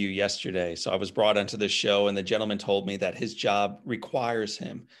radio interview yesterday. So I was brought onto the show, and the gentleman told me that his job requires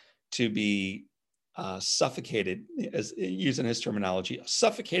him to be suffocated, as using his terminology,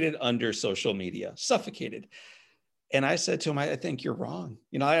 suffocated under social media, suffocated. And I said to him, I think you're wrong.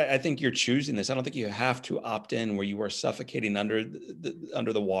 I think you're choosing this. I don't think you have to opt in where you are suffocating under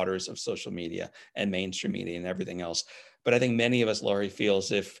the waters of social media and mainstream media and everything else. But I think many of us, Laurie, feel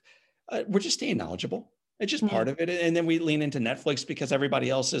as if we're just staying knowledgeable. It's just part of it. And then we lean into Netflix because everybody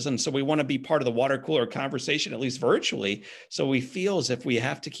else is. And so we want to be part of the water cooler conversation, at least virtually. So we feel as if we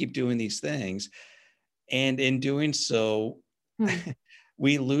have to keep doing these things. And in doing so,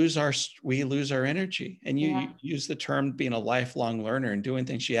 we lose our energy. And you use the term being a lifelong learner and doing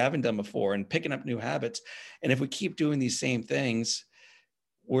things you haven't done before and picking up new habits. And if we keep doing these same things,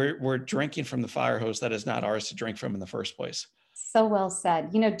 we're drinking from the fire hose that is not ours to drink from in the first place. So well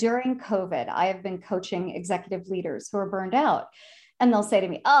said. During COVID, I have been coaching executive leaders who are burned out, and they'll say to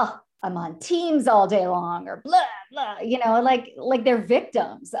me, "Oh, I'm on Teams all day long," or blah, blah, like they're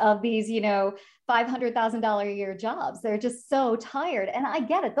victims of these, $500,000 a year jobs. They're just so tired. And I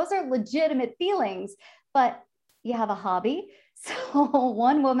get it. Those are legitimate feelings, but you have a hobby. So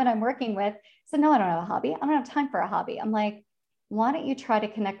one woman I'm working with said, "No, I don't have a hobby. I don't have time for a hobby." I'm like, "Why don't you try to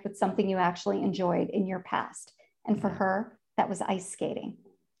connect with something you actually enjoyed in your past?" And for her, that was ice skating.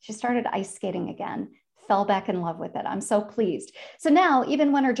 She started ice skating again, fell back in love with it. I'm so pleased. So now,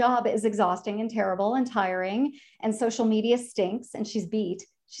 even when her job is exhausting and terrible and tiring, and social media stinks and she's beat,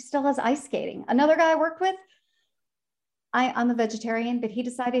 she still has ice skating. Another guy I worked with, I'm a vegetarian, but he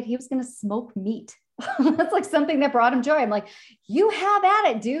decided he was going to smoke meat. That's like something that brought him joy. I'm like, you have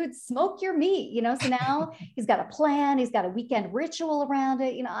at it, dude, smoke your meat, so now he's got a plan. He's got a weekend ritual around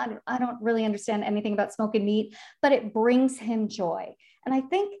it. I don't really understand anything about smoking meat, but it brings him joy. And I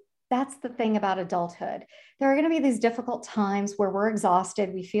think that's the thing about adulthood. There are going to be these difficult times where we're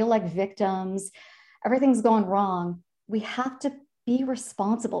exhausted. We feel like victims. Everything's going wrong. We have to be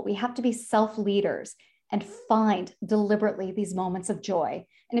responsible. We have to be self-leaders and find deliberately these moments of joy.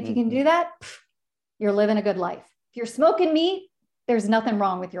 And if you can do that, you're living a good life. If you're smoking meat, there's nothing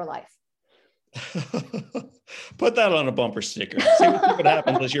wrong with your life. Put that on a bumper sticker. See what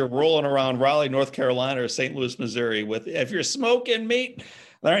happens as you're rolling around Raleigh, North Carolina, or St. Louis, Missouri with, if you're smoking meat,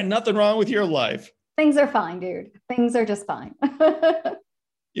 there ain't nothing wrong with your life. Things are fine, dude. Things are just fine. I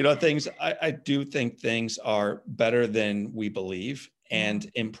do think things are better than we believe and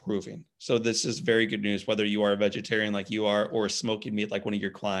improving. So this is very good news, whether you are a vegetarian like you are, or smoking meat like one of your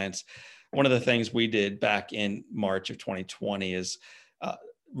clients. One of the things we did back in March of 2020 is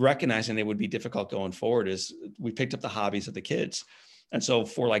recognizing it would be difficult going forward is we picked up the hobbies of the kids. And so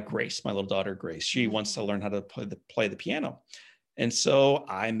for like Grace, my little daughter, Grace, she wants to learn how to play the piano. And so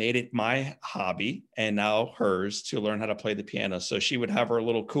I made it my hobby and now hers to learn how to play the piano. So she would have her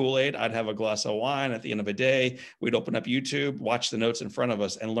little Kool-Aid. I'd have a glass of wine. At the end of the day, we'd open up YouTube, watch the notes in front of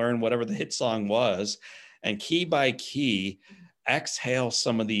us and learn whatever the hit song was. And key by key, exhale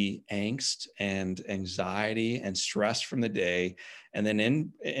some of the angst and anxiety and stress from the day, and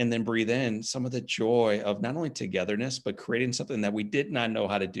then breathe in some of the joy of not only togetherness, but creating something that we did not know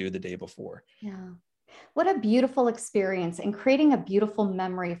how to do the day before. Yeah. What a beautiful experience, and creating a beautiful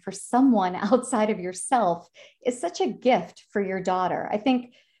memory for someone outside of yourself is such a gift for your daughter. I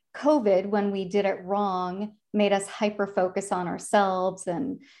think COVID, when we did it wrong, made us hyper focus on ourselves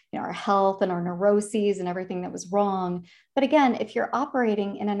and our health and our neuroses and everything that was wrong. But again, if you're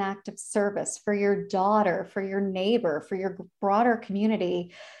operating in an act of service for your daughter, for your neighbor, for your broader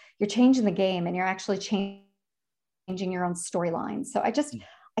community, you're changing the game and you're actually changing your own storyline. So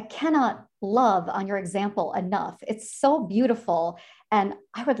I cannot love on your example enough. It's so beautiful. And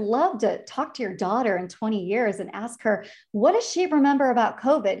I would love to talk to your daughter in 20 years and ask her, what does she remember about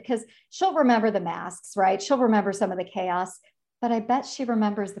COVID? Because she'll remember the masks, right? She'll remember some of the chaos, but I bet she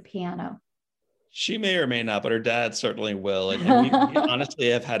remembers the piano. She may or may not, but her dad certainly will. And we honestly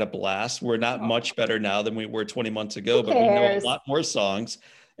have had a blast. We're not much better now than we were 20 months ago, but we know a lot more songs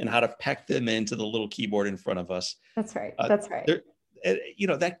and how to peck them into the little keyboard in front of us. That's right. That's right.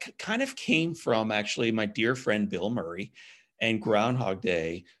 That kind of came from actually my dear friend Bill Murray and Groundhog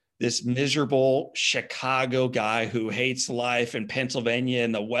Day, this miserable Chicago guy who hates life in Pennsylvania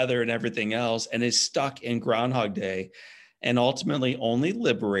and the weather and everything else, and is stuck in Groundhog Day, and ultimately only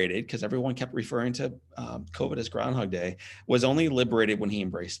liberated, because everyone kept referring to COVID as Groundhog Day, was only liberated when he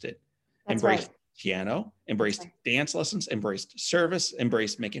embraced it. That's embraced right. Piano, embraced dance lessons, embraced service,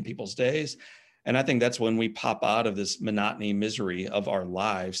 embraced making people's days. And I think that's when we pop out of this monotony, misery of our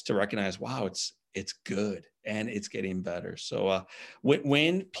lives to recognize, wow, it's good and it's getting better. So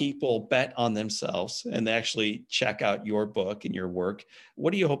when people bet on themselves and they actually check out your book and your work,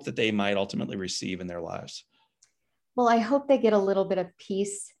 what do you hope that they might ultimately receive in their lives? Well, I hope they get a little bit of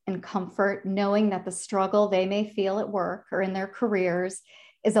peace and comfort, knowing that the struggle they may feel at work or in their careers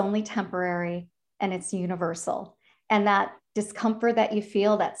is only temporary and it's universal. And that discomfort that you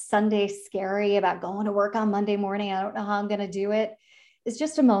feel, that Sunday scary about going to work on Monday morning, I don't know how I'm going to do it, is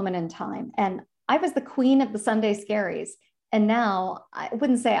just a moment in time. And I was the queen of the Sunday scaries. And now I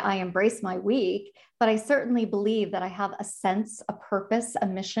wouldn't say I embrace my week, but I certainly believe that I have a sense, a purpose, a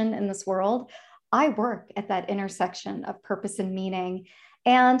mission in this world. I work at that intersection of purpose and meaning.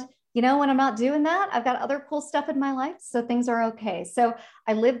 And when I'm not doing that, I've got other cool stuff in my life. So things are okay. So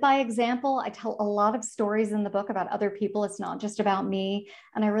I live by example. I tell a lot of stories in the book about other people. It's not just about me.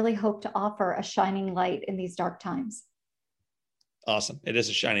 And I really hope to offer a shining light in these dark times. Awesome. It is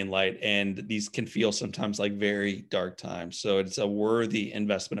a shining light. And these can feel sometimes like very dark times. So it's a worthy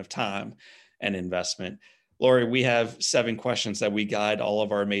investment of time and investment. Lori, we have 7 questions that we guide all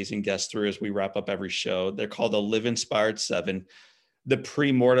of our amazing guests through as we wrap up every show. They're called the Live Inspired 7. The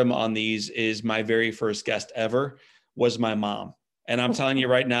pre-mortem on these is my very first guest ever was my mom. And I'm telling you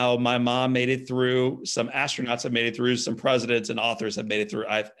right now, my mom made it through. Some astronauts have made it through. Some presidents and authors have made it through.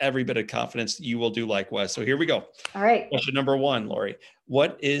 I have every bit of confidence that you will do likewise. So here we go. All right. Question number 1, Lori.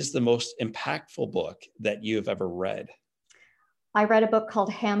 What is the most impactful book that you have ever read? I read a book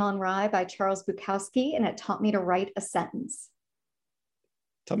called Ham on Rye by Charles Bukowski, and it taught me to write a sentence.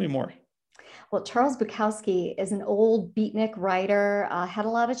 Tell me more. Well, Charles Bukowski is an old beatnik writer, had a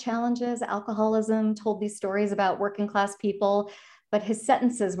lot of challenges, alcoholism, told these stories about working class people, but his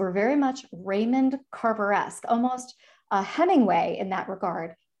sentences were very much Raymond Carver-esque, almost Hemingway in that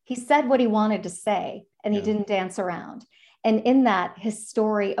regard. He said what he wanted to say, and he didn't dance around. And in that, his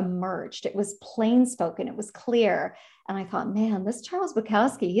story emerged. It was plain spoken, it was clear. And I thought, man, this Charles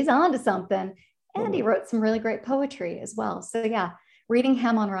Bukowski, he's on to something. And he wrote some really great poetry as well. So yeah, reading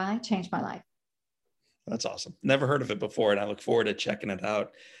Ham on Rye changed my life. That's awesome. Never heard of it before, and I look forward to checking it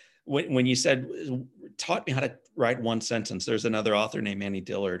out. When you said, taught me how to write one sentence, there's another author named Annie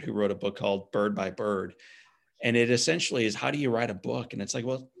Dillard who wrote a book called Bird by Bird. And it essentially is, how do you write a book? And it's like,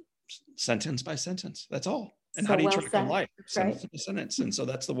 well, sentence by sentence, that's all. And So how do you well track your said, life? right? Sentence by sentence. And so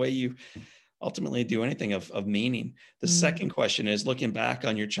that's the way you ultimately do anything of meaning. The second question is, looking back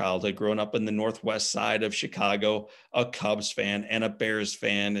on your childhood, growing up in the Northwest side of Chicago, a Cubs fan and a Bears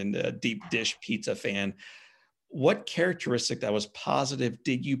fan and a deep dish pizza fan, what characteristic that was positive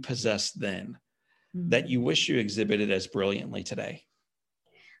did you possess then that you wish you exhibited as brilliantly today?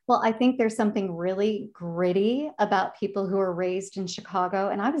 Well, I think there's something really gritty about people who are raised in Chicago.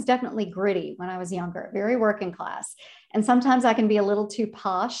 And I was definitely gritty when I was younger, very working class. And sometimes I can be a little too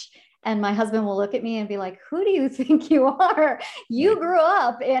posh. And my husband will look at me and be like, who do you think you are? You grew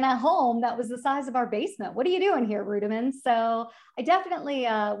up in a home that was the size of our basement. What are you doing here, Rudiman? So I definitely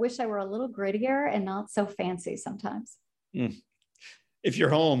wish I were a little grittier and not so fancy sometimes. If your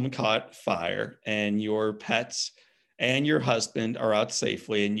home caught fire and your pets and your husband are out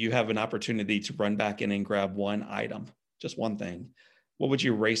safely and you have an opportunity to run back in and grab one item, just one thing, what would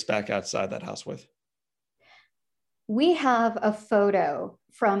you race back outside that house with? We have a photo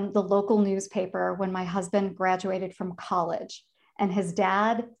from the local newspaper when my husband graduated from college, and his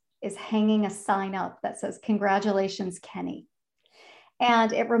dad is hanging a sign up that says, "Congratulations, Kenny."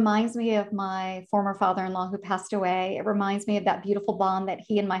 And it reminds me of my former father-in-law who passed away. It reminds me of that beautiful bond that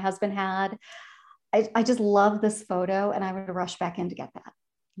he and my husband had. I just love this photo, and I would rush back in to get that.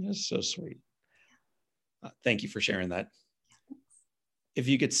 That's so sweet. Thank you for sharing that. If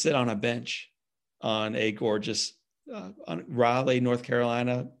you could sit on a bench on a gorgeous on Raleigh, North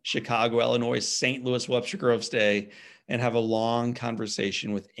Carolina, Chicago, Illinois, St. Louis, Webster Groves Day, and have a long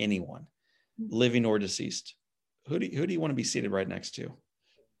conversation with anyone, living or deceased, who do you want to be seated right next to?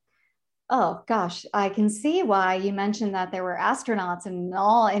 Oh gosh, I can see why you mentioned that there were astronauts and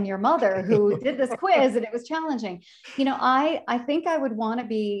all and your mother who did this quiz and it was challenging. You know, I think I would want to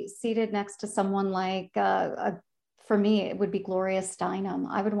be seated next to someone like for me, it would be Gloria Steinem.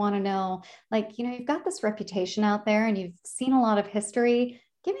 I would want to know, like, you know, you've got this reputation out there and you've seen a lot of history.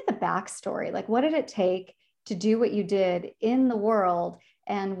 Give me the backstory. Like, what did it take to do what you did in the world?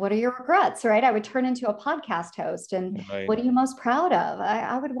 And what are your regrets, right? I would turn into a podcast host. And Right. what are you most proud of?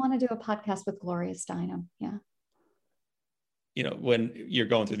 I would want to do a podcast with Gloria Steinem. Yeah. You know, when you're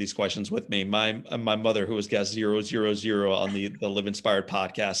going through these questions with me, my mother, who was guest 000 on the Live Inspired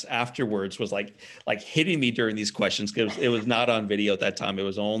podcast, afterwards was like hitting me during these questions because it was not on video at that time. It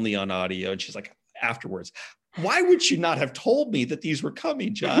was only on audio. And she's like, afterwards, why would you not have told me that these were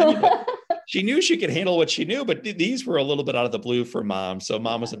coming, John? You know, she knew she could handle what she knew, but these were a little bit out of the blue for mom. So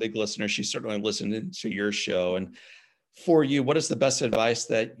mom was a big listener. She certainly listened to your show. And for you, what is the best advice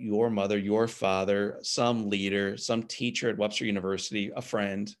that your mother, your father, some leader, some teacher at Webster University, a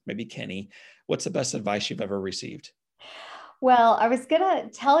friend, maybe Kenny, what's the best advice you've ever received? Well, I was going to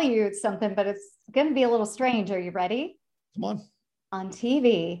tell you something, but it's going to be a little strange. Are you ready? Come on. On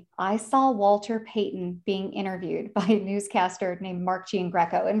TV, I saw Walter Payton being interviewed by a newscaster named Mark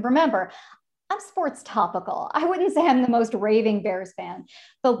Giangreco. And remember, I'm sports topical. I wouldn't say I'm the most raving Bears fan,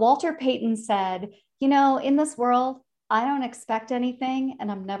 but Walter Payton said, you know, in this world, I don't expect anything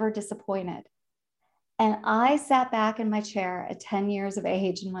and I'm never disappointed. And I sat back in my chair at 10 years of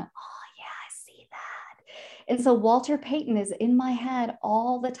age and went, oh yeah, I see that. And so Walter Payton is in my head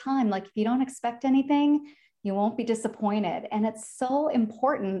all the time. Like, if you don't expect anything, you won't be disappointed. And it's so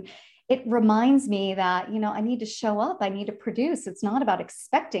important. It reminds me that, you know, I need to show up. I need to produce. It's not about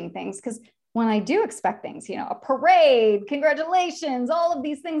expecting things, because when I do expect things, you know, a parade, congratulations, all of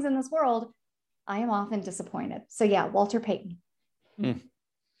these things in this world, I am often disappointed. So yeah, Walter Payton.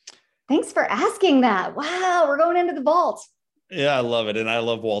 Thanks for asking that. Wow, we're going into the vault. Yeah, I love it. And I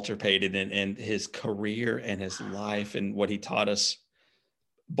love Walter Payton and his career and his life and what he taught us,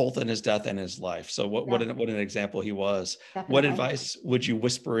 both in his death and his life. So what an example he was. Definitely. What advice would you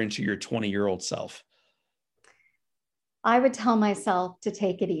whisper into your 20-year-old self? I would tell myself to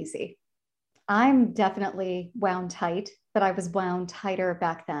take it easy. I'm definitely wound tight, but I was wound tighter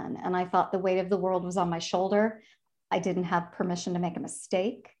back then. And I thought the weight of the world was on my shoulder. I didn't have permission to make a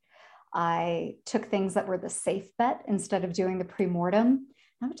mistake. I took things that were the safe bet instead of doing the pre-mortem.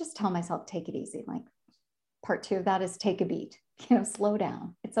 I would just tell myself, take it easy. Like part 2 of that is take a beat, slow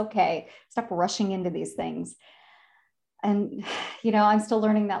down. It's okay. Stop rushing into these things. And, I'm still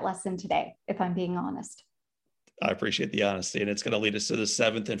learning that lesson today, if I'm being honest. I appreciate the honesty. And it's going to lead us to the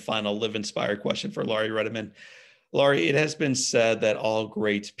 7th and final Live Inspired question for Laurie Ruettimann. Laurie, it has been said that all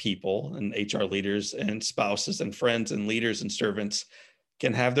great people and HR leaders and spouses and friends and leaders and servants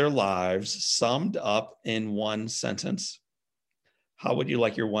can have their lives summed up in one sentence. How would you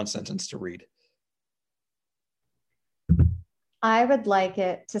like your one sentence to read? I would like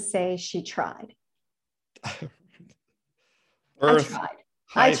it to say she tried.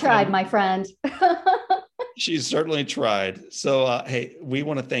 I tried, my friend. She's certainly tried. So, hey, we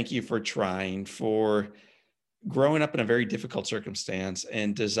want to thank you for trying, for growing up in a very difficult circumstance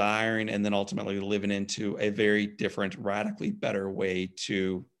and desiring and then ultimately living into a very different, radically better way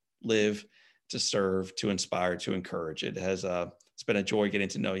to live, to serve, to inspire, to encourage. It's been a joy getting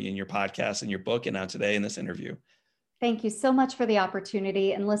to know you in your podcast and your book, and now today in this interview. Thank you so much for the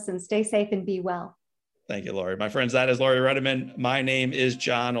opportunity. And listen, stay safe and be well. Thank you, Laurie. My friends, that is Laurie Ruettimann. My name is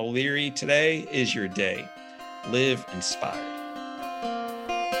John O'Leary. Today is your day. Live inspired.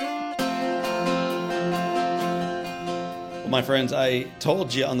 Well, my friends, I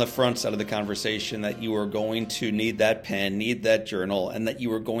told you on the front side of the conversation that you were going to need that pen, need that journal, and that you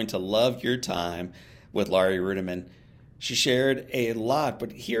were going to love your time with Laurie Ruettimann. She shared a lot,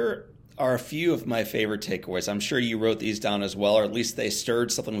 but here are a few of my favorite takeaways. I'm sure you wrote these down as well, or at least they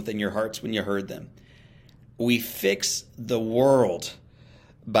stirred something within your hearts when you heard them. We fix the world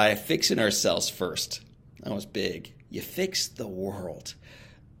by fixing ourselves first. That was big. You fix the world.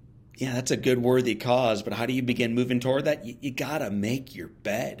 Yeah, that's a good, worthy cause, but how do you begin moving toward that? You got to make your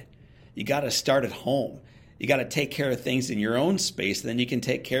bed. You got to start at home. You got to take care of things in your own space. Then you can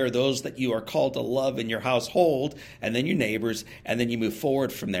take care of those that you are called to love in your household, and then your neighbors, and then you move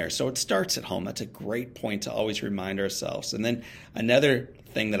forward from there. So it starts at home. That's a great point to always remind ourselves. And then another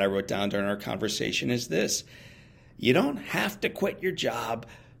thing that I wrote down during our conversation is this. You don't have to quit your job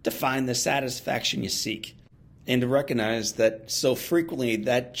to find the satisfaction you seek, and to recognize that so frequently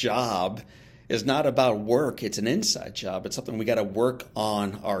that job is not about work. It's an inside job. It's something we got to work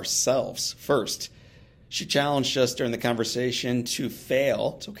on ourselves first. She challenged us during the conversation to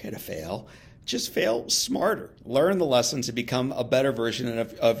fail. It's okay to fail. Just fail smarter. Learn the lessons and become a better version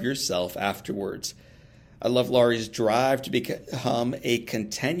of yourself afterwards. I love Laurie's drive to become a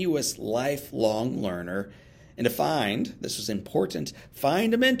continuous lifelong learner and to find, this was important,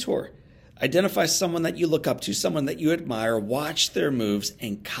 find a mentor. Identify someone that you look up to, someone that you admire, watch their moves,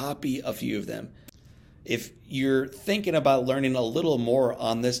 and copy a few of them. If you're thinking about learning a little more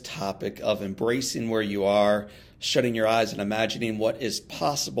on this topic of embracing where you are, shutting your eyes and imagining what is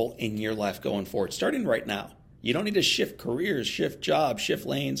possible in your life going forward, starting right now. You don't need to shift careers, shift jobs, shift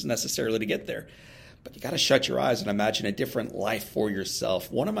lanes necessarily to get there. But you got to shut your eyes and imagine a different life for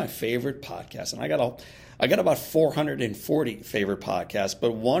yourself. One of my favorite podcasts, and I got about 440 favorite podcasts,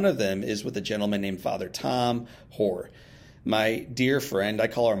 but one of them is with a gentleman named Father Tom Hoare. My dear friend, I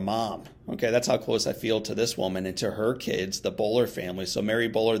call her Mom. Okay, that's how close I feel to this woman and to her kids, the Bowler family. So Mary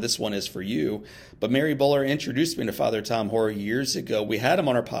Bowler, this one is for you. But Mary Bowler introduced me to Father Tom Hoare years ago. We had him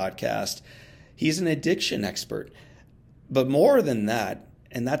on our podcast. He's an addiction expert. But more than that,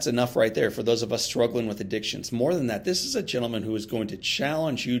 and that's enough right there for those of us struggling with addictions. More than that, this is a gentleman who is going to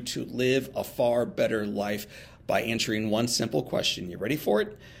challenge you to live a far better life by answering one simple question. You ready for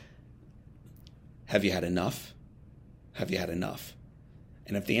it? Have you had enough? Have you had enough?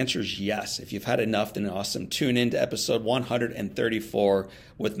 And if the answer is yes, if you've had enough, then awesome. Tune in to episode 134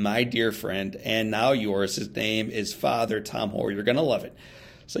 with my dear friend and now yours. His name is Father Tom Hoare. You're going to love it.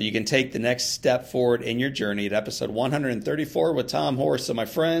 So you can take the next step forward in your journey at episode 134 with Tom Hoare. So my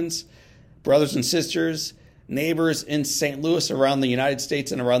friends, brothers and sisters, neighbors in St. Louis, around the United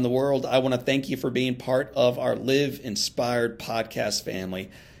States and around the world, I want to thank you for being part of our Live Inspired podcast family.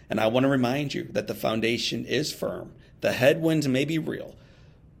 And I want to remind you that the foundation is firm. The headwinds may be real,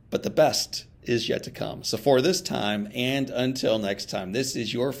 but the best is yet to come. So for this time and until next time, this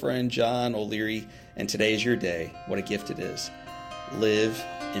is your friend John O'Leary, and today is your day. What a gift it is. Live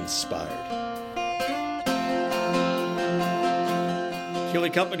inspired.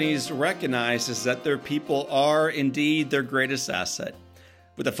 Keeley Companies recognizes that their people are indeed their greatest asset.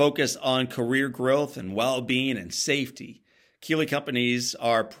 With a focus on career growth and well-being and safety, Keeley Companies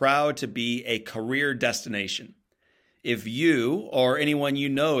are proud to be a career destination. If you or anyone you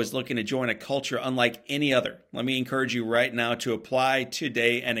know is looking to join a culture unlike any other, let me encourage you right now to apply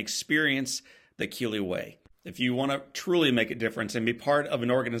today and experience the Keeley way. If you want to truly make a difference and be part of an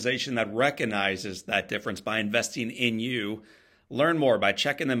organization that recognizes that difference by investing in you, learn more by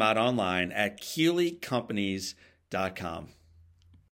checking them out online at KeeleyCompanies.com.